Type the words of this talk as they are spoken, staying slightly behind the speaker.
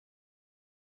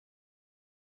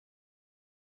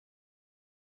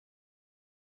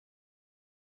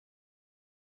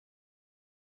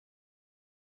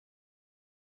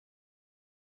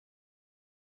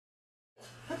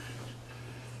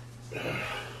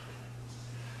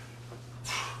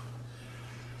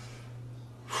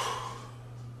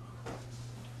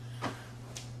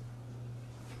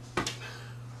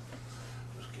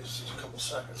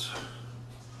seconds.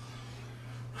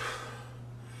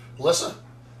 Melissa,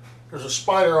 there's a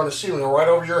spider on the ceiling right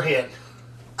over your head.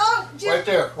 Oh, Jim, right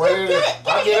there. Right Jim, there.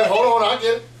 I get it. Hold on, I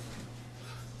get it.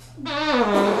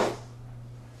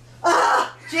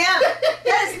 Ah, Jim,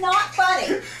 that is not funny.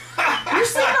 You're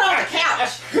sleeping on the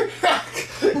couch.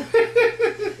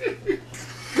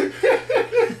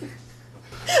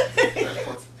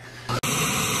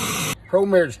 Pro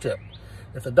marriage tip.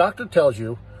 If the doctor tells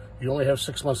you you only have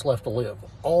 6 months left to live,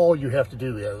 all you have to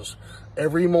do is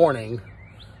every morning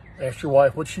ask your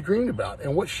wife what she dreamed about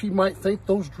and what she might think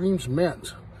those dreams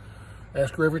meant.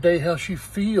 Ask her every day how she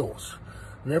feels.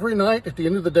 And every night at the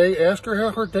end of the day, ask her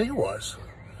how her day was.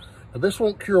 Now, this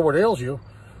won't cure what ails you,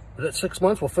 but that 6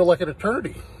 months will feel like an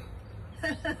eternity.